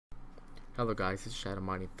Hello guys, it's Shadow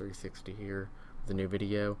Mining 360 here with a new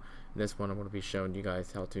video. In this one I'm going to be showing you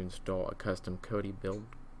guys how to install a custom Kodi build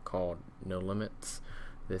called No Limits.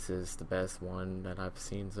 This is the best one that I've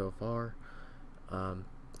seen so far.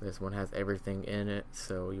 This one has everything in it,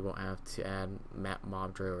 so you won't have to add map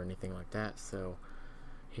mob drill or anything like that. So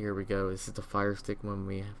here we go. This is the Firestick when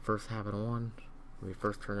we first have it on. When we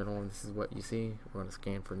first turn it on, this is what you see. We're going to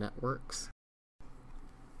scan for networks.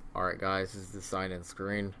 Alright guys, this is the sign in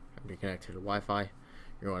screen. You're connected to Wi-Fi.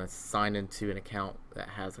 You're going to sign into an account that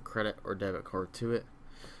has a credit or debit card to it.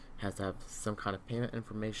 It has to have some kind of payment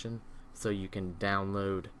information so you can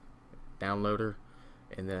download Downloader,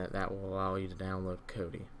 and then that will allow you to download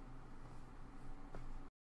Kodi.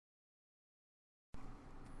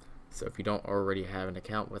 So if you don't already have an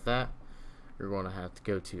account with that, you're going to have to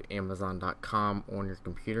go to Amazon.com on your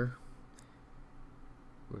computer,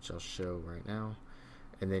 which I'll show right now.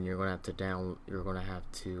 And then you're going to have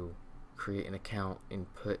to create an account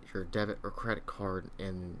and put your debit or credit card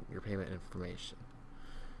in your payment information.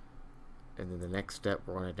 And then the next step,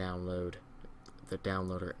 we're going to download the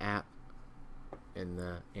Downloader app in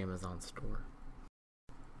the Amazon store.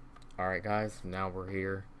 Alright guys, now we're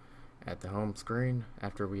here at the home screen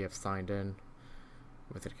after we have signed in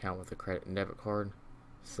with an account with a credit and debit card.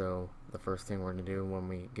 So the first thing we're going to do when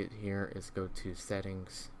we get here is go to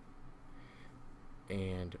settings,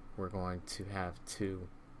 and we're going to have to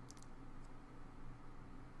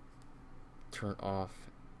turn off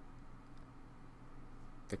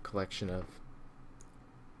the collection of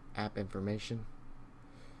app information.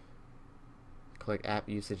 Click app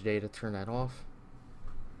usage data, turn that off.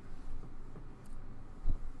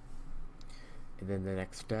 And then the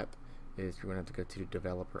next step is you're going to have to go to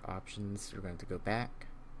developer options. You're going to have to go back.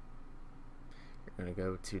 You're going to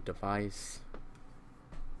go to device,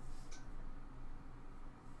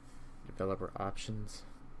 developer options,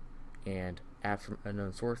 and apps from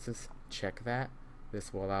unknown sources. Check that.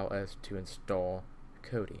 This will allow us to install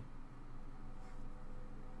Kodi.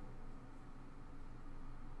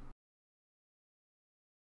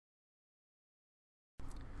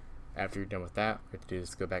 After you're done with that, what we have to do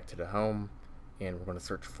is go back to the home, and we're going to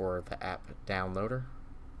search for the app Downloader.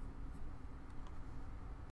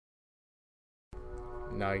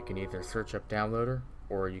 Now you can either search up Downloader,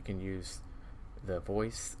 or you can use the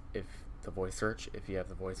voice search if you have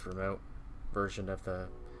the voice remote version of the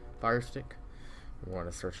Firestick. We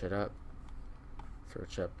want to search it up.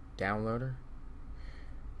 Search up Downloader,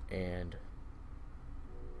 and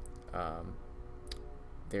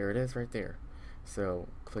there it is right there. So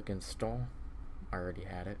click install. I already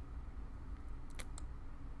had it.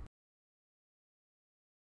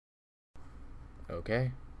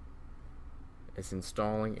 Okay. It's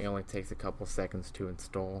installing. It only takes a couple seconds to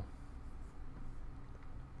install.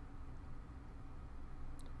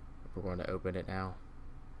 We're going to open it now.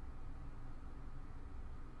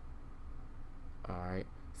 Alright,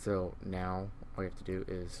 so now all you have to do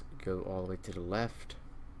is go all the way to the left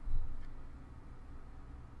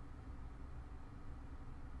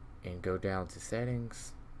and go down to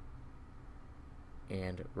settings,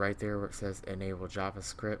 and right there where it says enable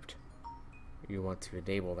JavaScript, you want to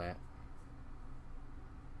enable that.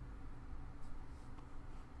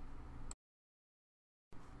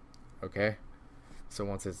 Okay, so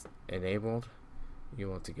once it's enabled, you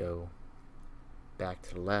want to go back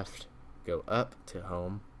to the left, go up to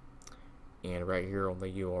home, and right here on the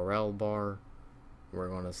URL bar, we're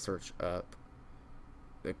going to search up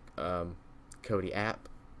the Kodi app.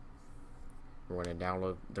 We're going to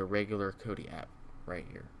download the regular Kodi app right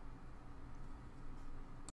here.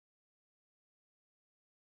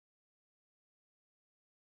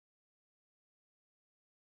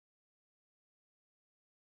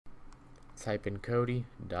 Type in Kodi.tv.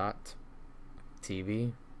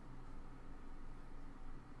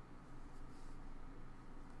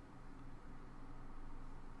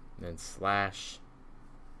 Then slash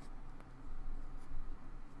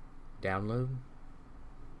download.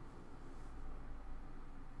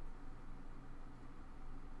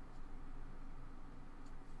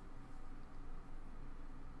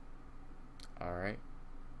 Alright.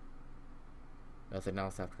 Nothing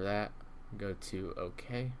else after that. Go to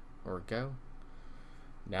OK or go.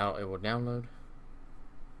 Now it will download.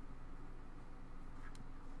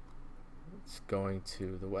 It's going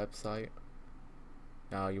to the website.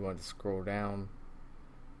 Now you want to scroll down,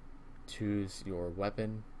 choose your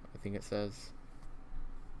weapon, I think it says.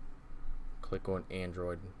 Click on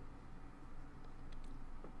Android.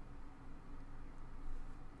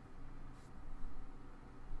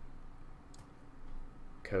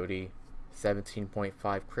 Kodi 17.5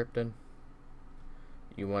 Krypton.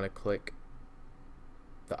 You want to click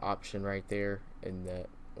the option right there in the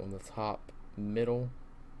on the top middle.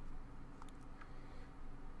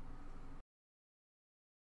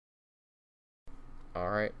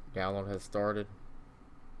 Alright, download has started.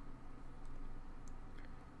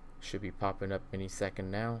 Should be popping up any second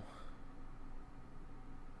now.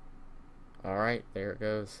 Alright, there it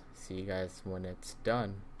goes. See you guys when it's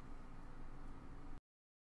done.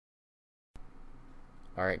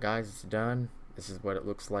 Alright guys, it's done. This is what it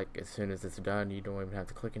looks like as soon as it's done. You don't even have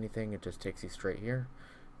to click anything. It just takes you straight here.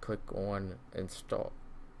 Click on install.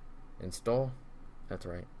 Install? That's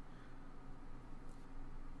right.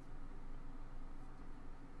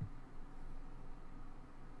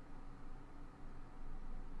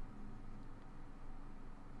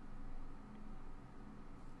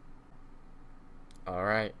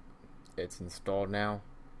 Alright, it's installed now.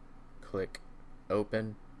 Click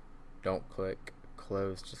open. Don't click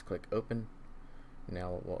close, just click open.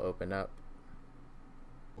 Now it will open up.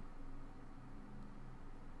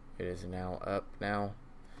 It is now up now.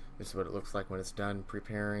 This is what it looks like when it's done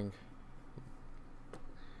preparing.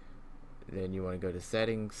 Then you want to go to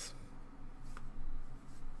settings.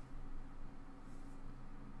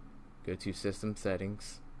 Go to system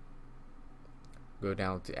settings. Go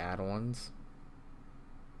down to add-ons.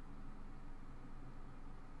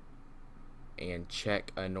 And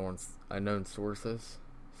check unknown sources.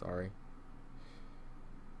 Sorry.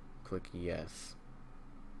 Click yes.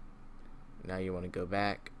 Now you want to go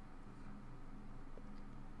back.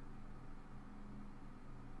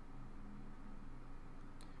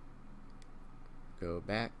 Go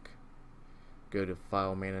back. Go to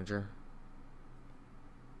file manager.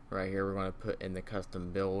 Right here we're going to put in the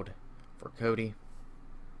custom build for Kodi.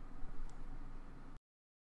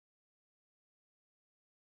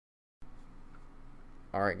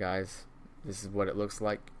 Alright guys, this is what it looks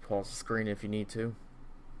like. Pause the screen if you need to.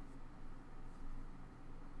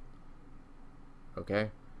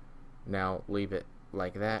 Okay, now leave it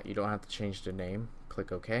like that. You don't have to change the name.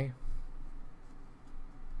 Click OK.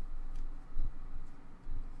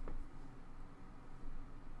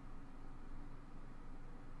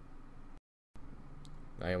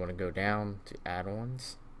 Now you want to go down to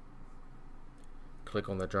add-ons. Click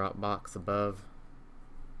on the drop box above.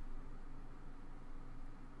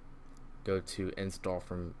 Go to install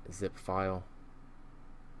from zip file.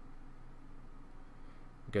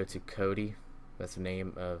 Go to Kodi. That's the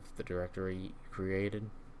name of the directory you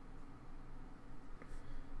created.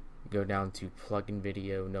 Go down to plugin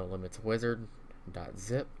video no limits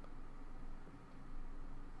wizard.zip.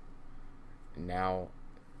 Now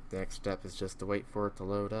the next step is just to wait for it to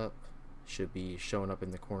load up. Should be showing up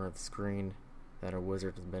in the corner of the screen that our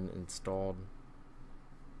wizard has been installed.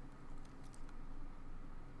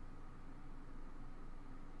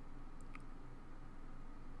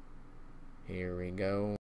 Here we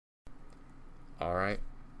go. Alright,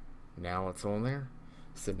 now it's on there.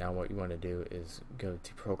 So now what you want to do is go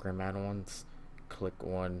to program add-ons, click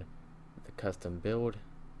on the custom build,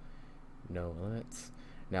 no limits.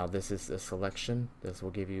 Now this is a selection. This will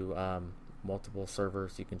give you multiple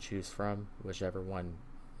servers you can choose from, whichever one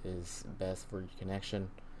is best for your connection.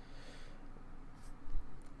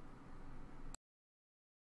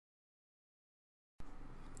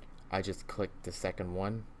 I just clicked the second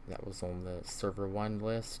one that was on the server 1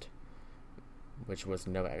 list, which was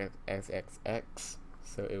no XXX,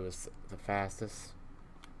 so it was the fastest.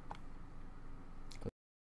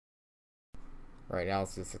 Right now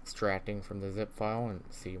it's just extracting from the zip file and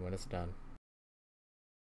see when it's done.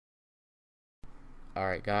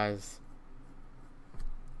 Alright guys,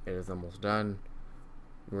 it is almost done.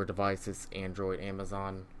 Your device is Android,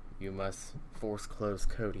 Amazon. You must force close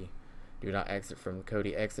Kodi. Do not exit from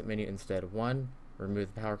Kodi exit menu. Instead, 1.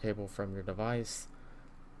 Remove the power cable from your device,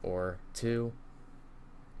 or 2.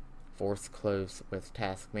 Force close with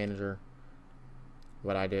Task Manager.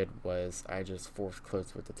 What I did was I just force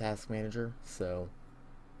close with the Task Manager, so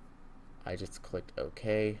I just clicked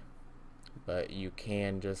OK. But you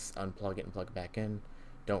can just unplug it and plug it back in.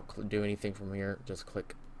 Don't do anything from here. Just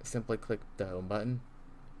simply click the home button.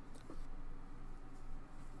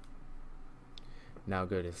 Now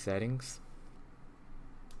go to settings.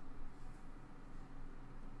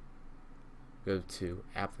 Go to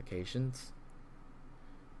applications.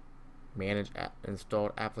 Manage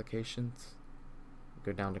installed applications.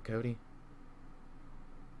 Go down to Kodi.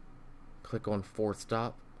 Click on forward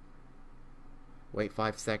stop. Wait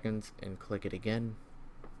 5 seconds and click it again.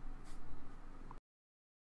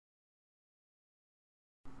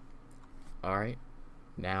 Alright,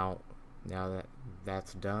 now that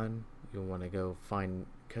that's done, you'll want to go find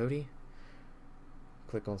Kodi.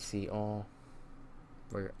 Click on see all,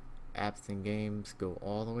 where apps and games, go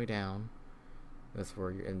all the way down. That's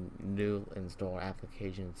where your new install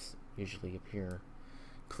applications usually appear.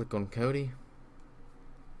 Click on Kodi.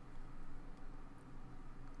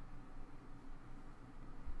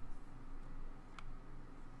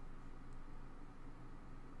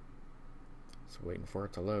 Just waiting for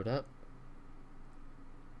it to load up.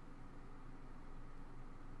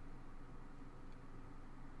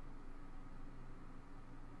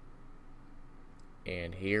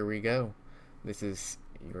 And here we go. This is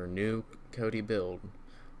your new Kodi build.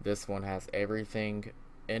 This one has everything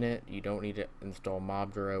in it. You don't need to install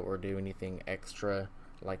Mobdro or do anything extra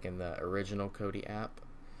like in the original Kodi app.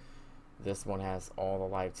 This one has all the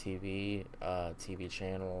live TV, TV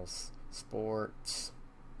channels, sports,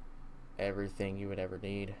 everything you would ever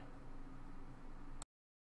need.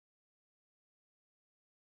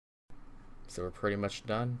 So we're pretty much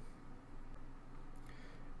done.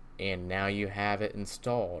 And now you have it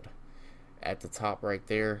installed. At the top right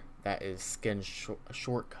there, that is skin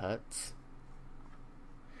shortcuts.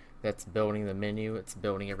 That's building the menu. It's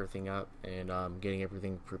building everything up and getting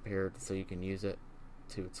everything prepared so you can use it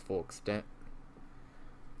to its full extent.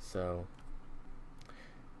 So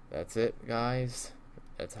that's it, guys.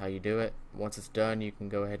 That's how you do it. Once it's done, you can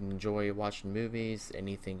go ahead and enjoy watching movies,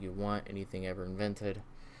 anything you want, anything ever invented.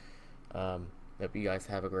 Hope you guys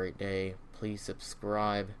have a great day. Please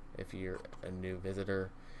subscribe if you're a new visitor.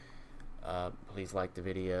 Please like the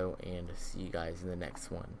video, and see you guys in the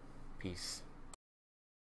next one. Peace.